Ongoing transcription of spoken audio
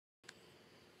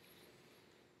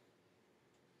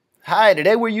Hi,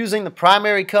 today we're using the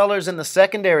primary colors and the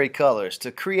secondary colors to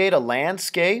create a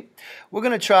landscape. We're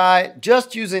going to try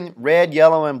just using red,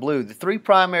 yellow, and blue, the three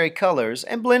primary colors,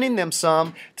 and blending them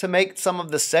some to make some of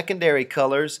the secondary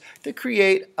colors to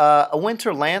create a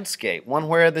winter landscape, one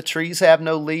where the trees have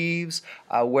no leaves,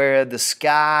 where the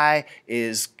sky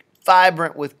is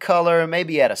vibrant with color,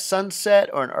 maybe at a sunset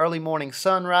or an early morning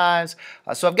sunrise.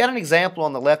 So I've got an example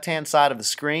on the left-hand side of the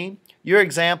screen. Your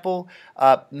example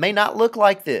may not look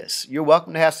like this. You're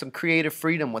welcome to have some creative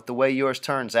freedom with the way yours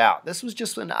turns out. This was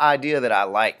just an idea that I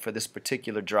like for this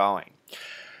particular drawing.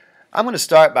 I'm going to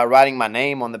start by writing my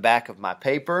name on the back of my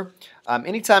paper.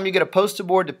 Anytime you get a poster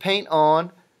board to paint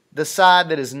on, the side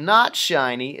that is not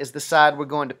shiny is the side we're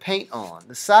going to paint on.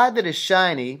 The side that is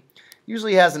shiny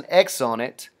usually has an X on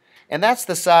it, and that's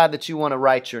the side that you want to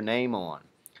write your name on.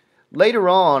 Later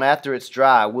on, after it's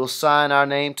dry, we'll sign our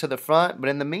name to the front, but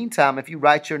in the meantime, if you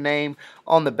write your name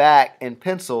on the back in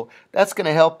pencil, that's going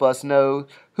to help us know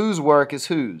whose work is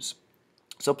whose.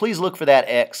 So please look for that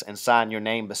X and sign your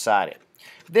name beside it.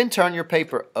 Then turn your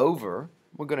paper over.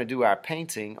 We're going to do our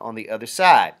painting on the other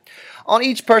side. On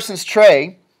each person's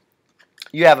tray,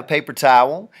 you have a paper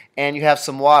towel and you have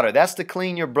some water. That's to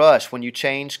clean your brush when you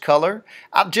change color.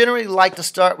 I generally like to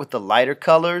start with the lighter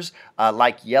colors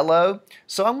like yellow.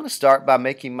 So I'm going to start by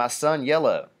making my sun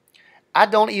yellow. I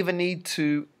don't even need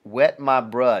to wet my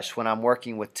brush when I'm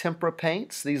working with tempera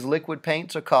paints. These liquid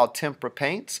paints are called tempera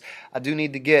paints. I do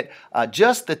need to get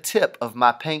just the tip of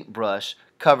my paintbrush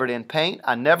covered in paint.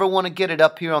 I never want to get it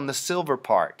up here on the silver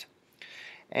part.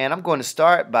 And I'm going to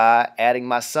start by adding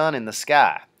my sun in the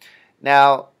sky.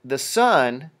 Now, the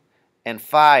sun and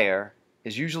fire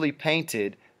is usually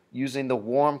painted using the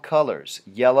warm colors,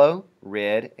 yellow,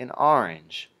 red, and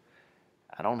orange.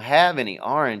 I don't have any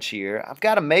orange here. I've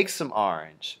got to make some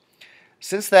orange.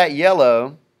 Since that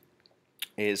yellow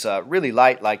is really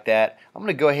light like that, I'm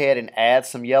going to go ahead and add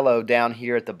some yellow down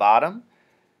here at the bottom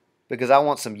because I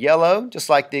want some yellow, just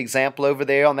like the example over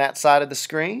there on that side of the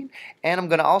screen. And I'm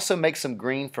going to also make some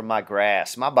green for my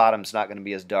grass. My bottom's not going to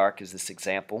be as dark as this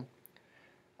example.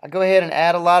 I go ahead and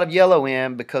add a lot of yellow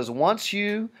in because once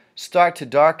you start to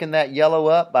darken that yellow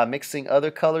up by mixing other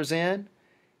colors in,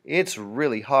 it's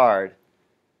really hard,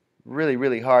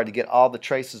 really hard to get all the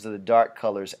traces of the dark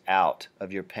colors out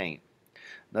of your paint.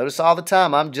 Notice all the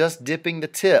time I'm just dipping the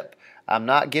tip. I'm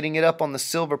not getting it up on the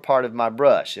silver part of my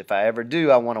brush. If I ever do,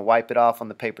 I want to wipe it off on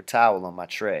the paper towel on my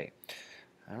tray.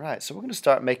 Alright, so we're going to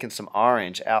start making some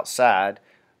orange outside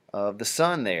of the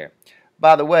sun there.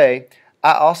 By the way,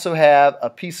 I also have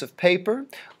a piece of paper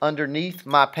underneath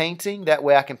my painting. That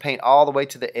way I can paint all the way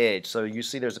to the edge. So you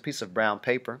see there's a piece of brown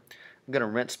paper. I'm going to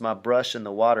rinse my brush in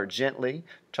the water gently.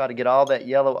 Try to get all that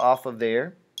yellow off of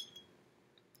there.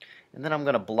 And then I'm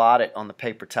going to blot it on the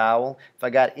paper towel. If I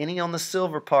got any on the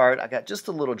silver part, I got just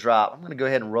a little drop. I'm going to go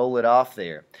ahead and roll it off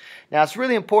there. Now it's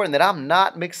really important that I'm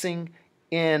not mixing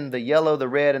in the yellow, the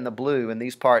red, and the blue in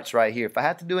these parts right here. If I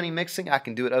have to do any mixing, I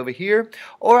can do it over here,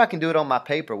 or I can do it on my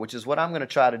paper, which is what I'm going to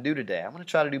try to do today. I'm going to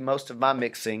try to do most of my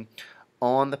mixing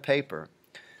on the paper.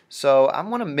 So I'm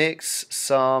going to mix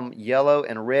some yellow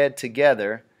and red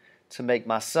together to make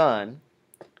my sun.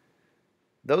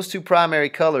 Those two primary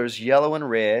colors, yellow and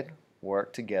red,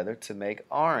 work together to make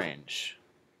orange.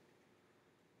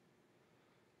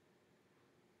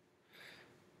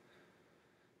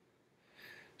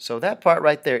 So that part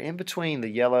right there in between the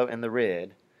yellow and the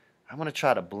red, I'm going to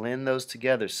try to blend those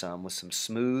together some with some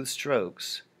smooth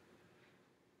strokes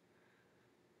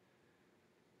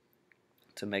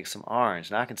to make some orange.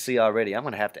 Now I can see already I'm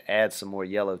going to have to add some more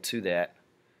yellow to that.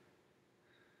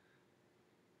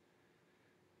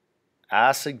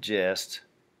 I suggest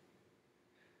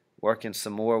working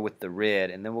some more with the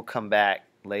red, and then we'll come back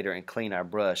later and clean our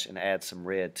brush and add some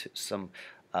red to some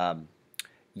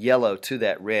yellow to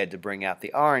that red to bring out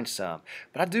the orange some.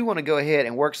 But I do want to go ahead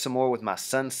and work some more with my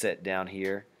sunset down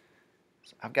here.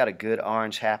 So I've got a good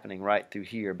orange happening right through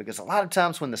here because a lot of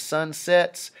times when the sun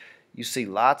sets, you see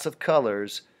lots of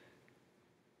colors.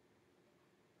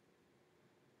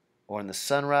 Or in the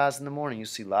sunrise in the morning, you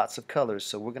see lots of colors.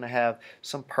 So we're going to have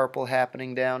some purple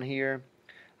happening down here.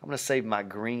 I'm going to save my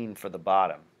green for the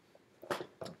bottom.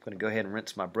 I'm going to go ahead and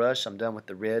rinse my brush. I'm done with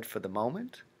the red for the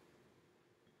moment.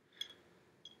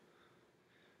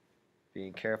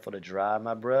 Being careful to dry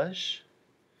my brush.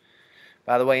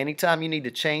 By the way, anytime you need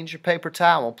to change your paper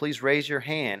towel, please raise your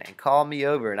hand and call me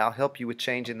over and I'll help you with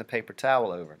changing the paper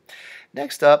towel over.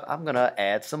 Next up, I'm going to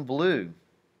add some blue.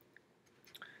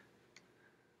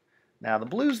 Now the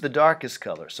blue is the darkest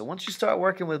color, so once you start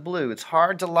working with blue, it's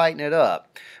hard to lighten it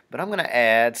up. But I'm going to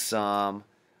add some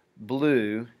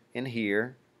blue in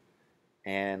here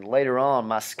And later on,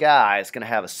 my sky is going to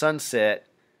have a sunset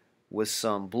with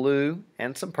some blue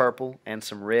and some purple and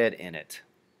some red in it.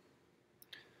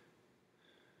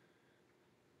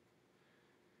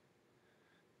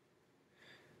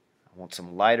 I want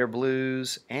some lighter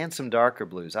blues and some darker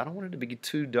blues. I don't want it to be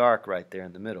too dark right there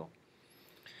in the middle.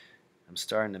 I'm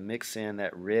starting to mix in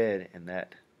that red and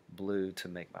that blue to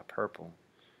make my purple.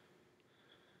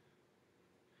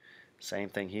 Same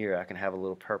thing here. I can have a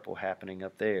little purple happening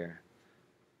up there.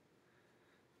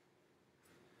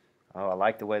 Oh, I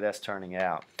like the way that's turning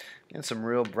out. And some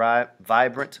real bright,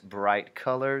 vibrant, bright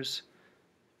colors.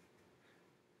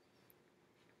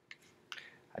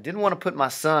 I didn't want to put my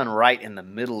sun right in the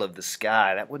middle of the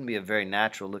sky. That wouldn't be a very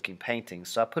natural looking painting,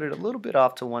 so I put it a little bit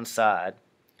off to one side.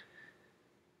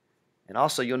 And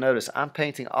also you'll notice I'm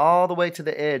painting all the way to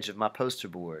the edge of my poster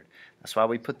board. That's why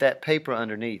we put that paper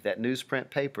underneath, that newsprint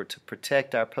paper, to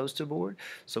protect our poster board.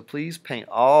 So please paint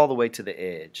all the way to the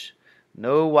edge.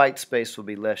 No white space will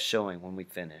be left showing when we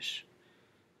finish.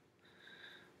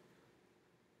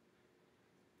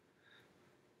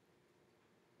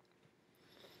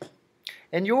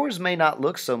 And yours may not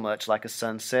look so much like a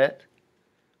sunset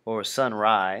or a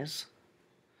sunrise.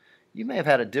 You may have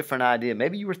had a different idea.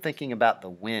 Maybe you were thinking about the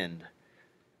wind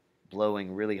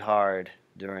blowing really hard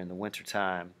during the winter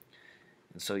time,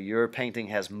 and so your painting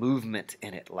has movement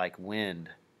in it like wind.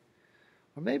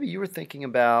 Or maybe you were thinking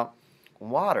about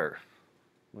water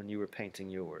when you were painting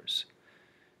yours,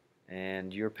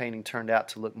 and your painting turned out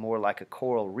to look more like a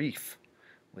coral reef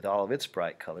with all of its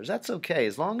bright colors. That's okay,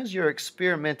 as long as you're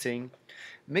experimenting,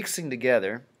 mixing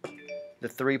together the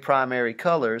three primary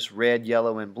colors, red,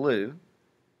 yellow, and blue,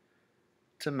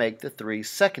 to make the three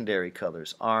secondary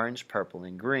colors, orange, purple,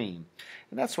 and green.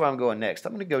 And that's where I'm going next.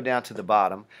 I'm going to go down to the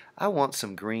bottom. I want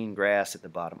some green grass at the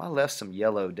bottom. I left some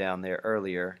yellow down there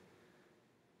earlier,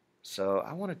 so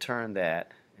I want to turn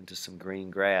that into some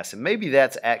green grass. And maybe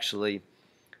that's actually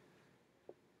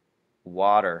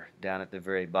water down at the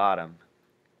very bottom.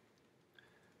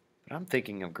 But I'm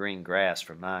thinking of green grass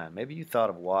for mine. Maybe you thought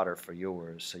of water for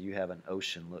yours, so you have an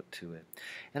ocean look to it.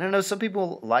 And I know some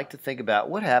people like to think about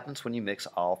what happens when you mix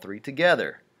all three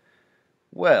together.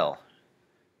 Well,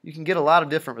 you can get a lot of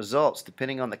different results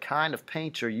depending on the kind of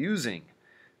paint you're using.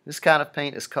 This kind of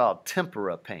paint is called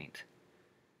tempera paint.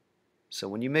 So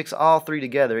when you mix all three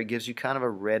together, it gives you kind of a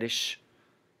reddish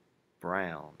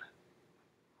brown,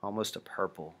 almost a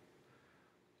purple.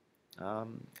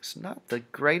 It's not the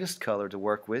greatest color to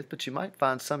work with, but you might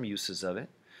find some uses of it.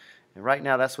 And right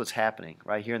now that's what's happening.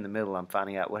 Right here in the middle, I'm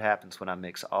finding out what happens when I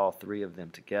mix all three of them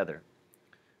together.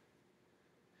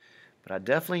 But I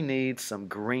definitely need some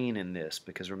green in this,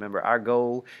 because remember, our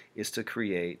goal is to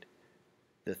create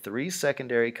the three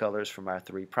secondary colors from our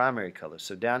three primary colors.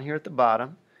 So down here at the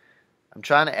bottom, I'm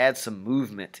trying to add some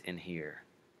movement in here.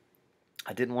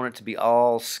 I didn't want it to be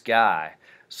all sky,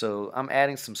 so I'm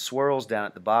adding some swirls down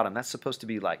at the bottom. That's supposed to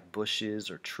be like bushes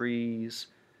or trees.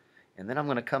 And then I'm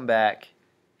going to come back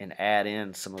and add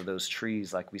in some of those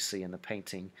trees like we see in the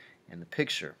painting in the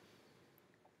picture.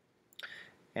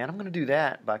 And I'm going to do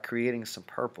that by creating some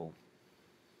purple.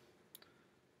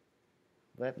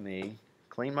 Let me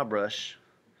clean my brush,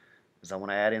 because I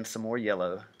want to add in some more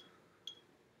yellow.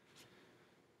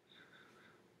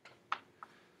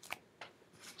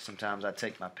 Sometimes I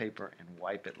take my paper and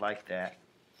wipe it like that.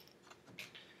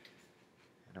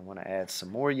 And I want to add some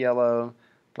more yellow,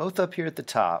 both up here at the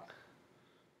top,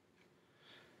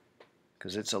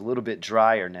 because it's a little bit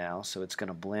drier now, so it's going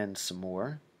to blend some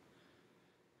more.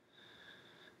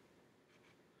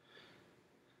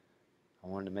 I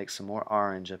wanted to make some more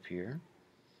orange up here,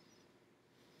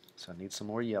 so I need some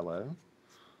more yellow.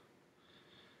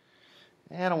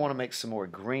 And I want to make some more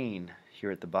green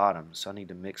here at the bottom, so I need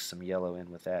to mix some yellow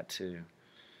in with that too.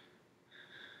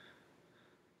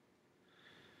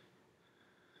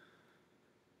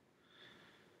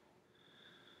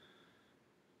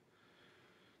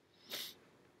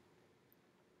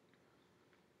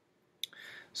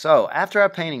 So after our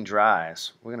painting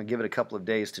dries, we're going to give it a couple of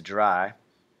days to dry.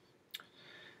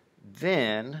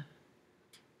 Then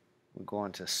we're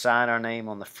going to sign our name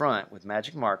on the front with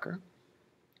magic marker.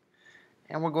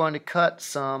 And we're going to cut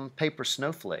some paper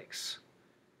snowflakes.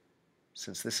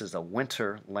 Since this is a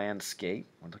winter landscape,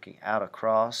 we're looking out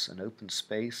across an open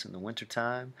space in the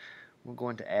wintertime, we're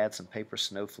going to add some paper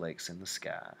snowflakes in the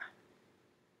sky.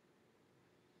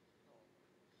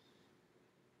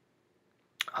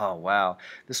 Oh wow,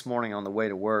 this morning on the way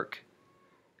to work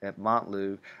at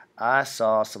Montloup, I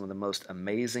saw some of the most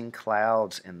amazing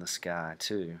clouds in the sky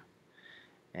too.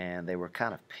 And they were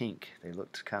kind of pink. They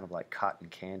looked kind of like cotton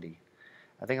candy.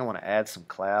 I think I want to add some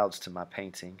clouds to my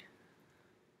painting.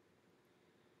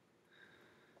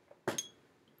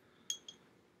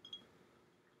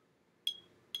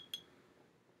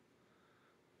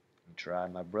 dry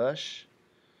my brush.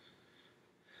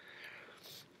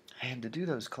 And to do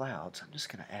those clouds, I'm just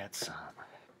going to add some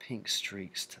pink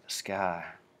streaks to the sky.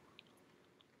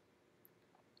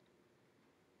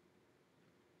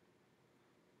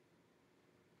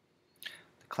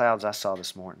 The clouds I saw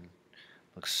this morning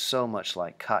looked so much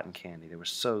like cotton candy. They were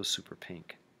so super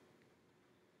pink.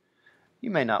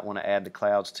 You may not want to add the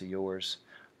clouds to yours.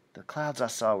 The clouds I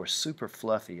saw were super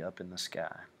fluffy up in the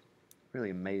sky. Really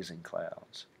amazing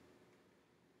clouds.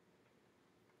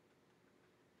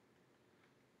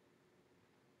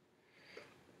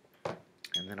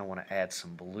 And then I want to add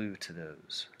some blue to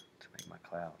those to make my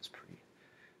clouds pretty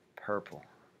purple.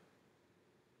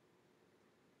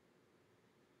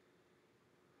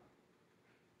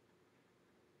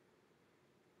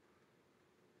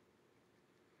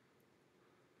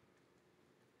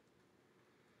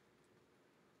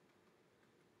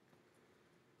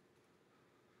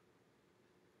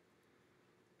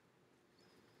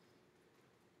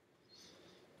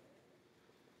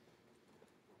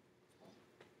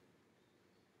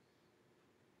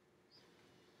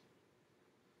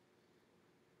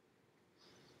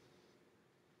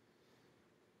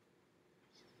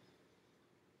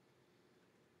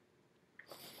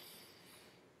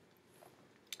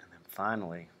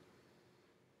 Finally,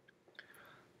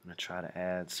 I'm going to try to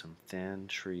add some thin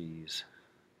trees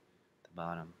at the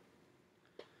bottom.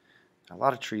 A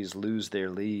lot of trees lose their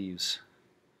leaves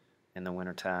in the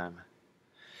wintertime.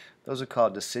 Those are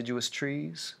called deciduous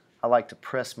trees. I like to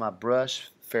press my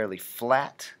brush fairly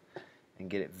flat and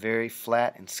get it very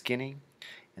flat and skinny,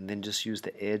 and then just use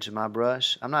the edge of my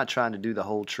brush. I'm not trying to do the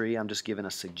whole tree, I'm just giving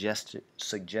a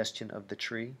suggestion of the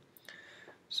tree.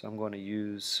 So I'm going to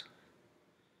use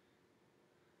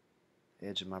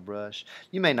edge of my brush.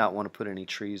 You may not want to put any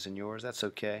trees in yours. That's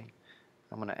okay.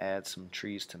 I'm going to add some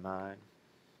trees to mine.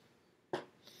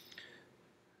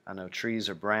 I know trees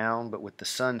are brown, but with the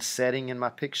sun setting in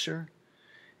my picture,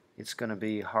 it's going to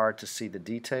be hard to see the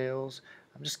details.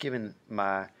 I'm just giving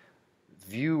my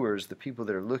viewers, the people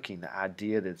that are looking, the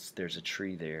idea that there's a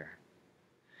tree there.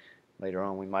 Later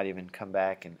on, we might even come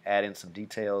back and add in some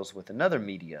details with another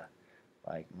media,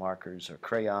 like markers or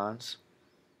crayons.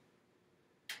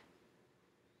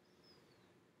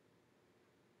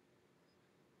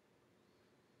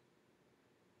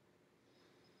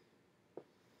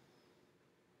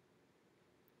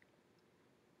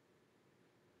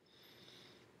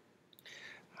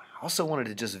 I also wanted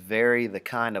to just vary the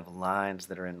kind of lines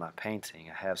that are in my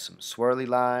painting. I have some swirly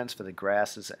lines for the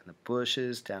grasses and the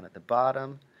bushes down at the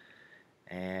bottom,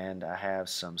 and I have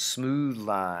some smooth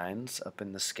lines up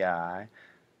in the sky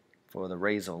for the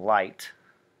rays of light,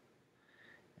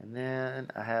 and then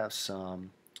I have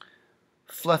some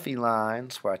fluffy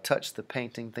lines where I touch the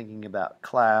painting thinking about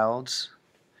clouds,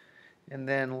 and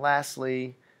then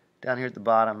lastly down here at the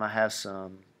bottom I have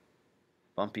some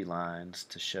bumpy lines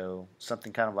to show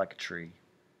something kind of like a tree.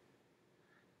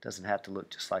 It doesn't have to look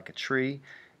just like a tree.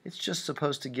 It's just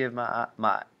supposed to give my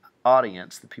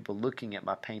audience, the people looking at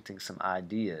my painting, some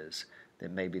ideas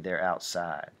that maybe they're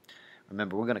outside.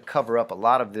 Remember, we're going to cover up a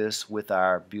lot of this with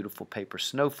our beautiful paper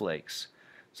snowflakes.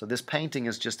 So this painting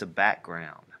is just a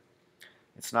background.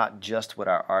 It's not just what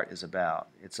our art is about.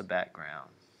 It's a background.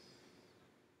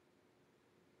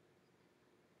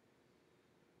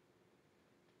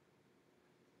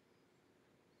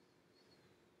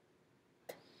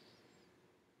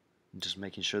 Just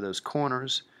making sure those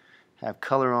corners have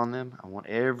color on them. I want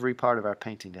every part of our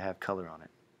painting to have color on it.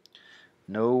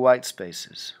 No white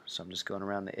spaces. So I'm just going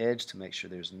around the edge to make sure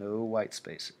there's no white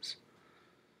spaces.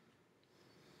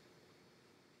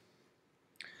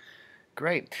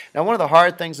 Great. Now, one of the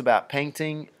hard things about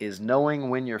painting is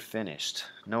knowing when you're finished,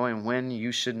 knowing when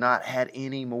you should not add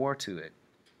any more to it.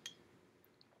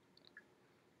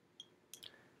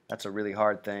 That's a really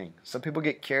hard thing. Some people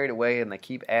get carried away and they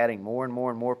keep adding more and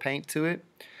more and more paint to it.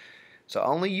 So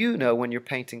only you know when your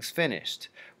painting's finished.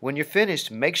 When you're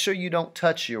finished, make sure you don't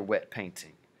touch your wet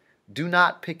painting. Do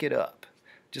not pick it up.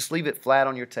 Just leave it flat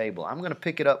on your table. I'm going to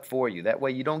pick it up for you. That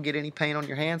way you don't get any paint on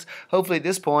your hands. Hopefully at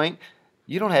this point,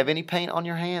 you don't have any paint on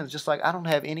your hands, just like I don't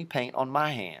have any paint on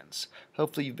my hands.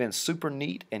 Hopefully you've been super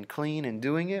neat and clean in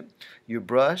doing it. Your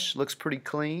brush looks pretty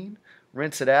clean.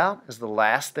 Rinse it out is the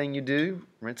last thing you do.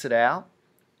 Rinse it out,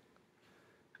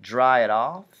 dry it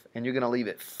off, and you're going to leave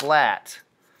it flat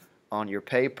on your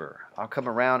paper. I'll come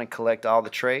around and collect all the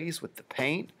trays with the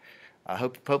paint.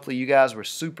 Hopefully you guys were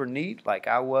super neat like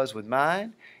I was with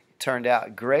mine. It turned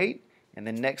out great. And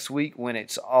then next week when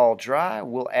it's all dry,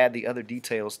 we'll add the other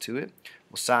details to it.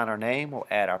 We'll sign our name. We'll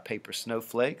add our paper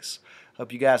snowflakes.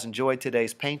 Hope you guys enjoyed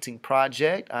today's painting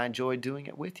project. I enjoyed doing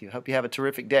it with you. Hope you have a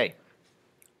terrific day.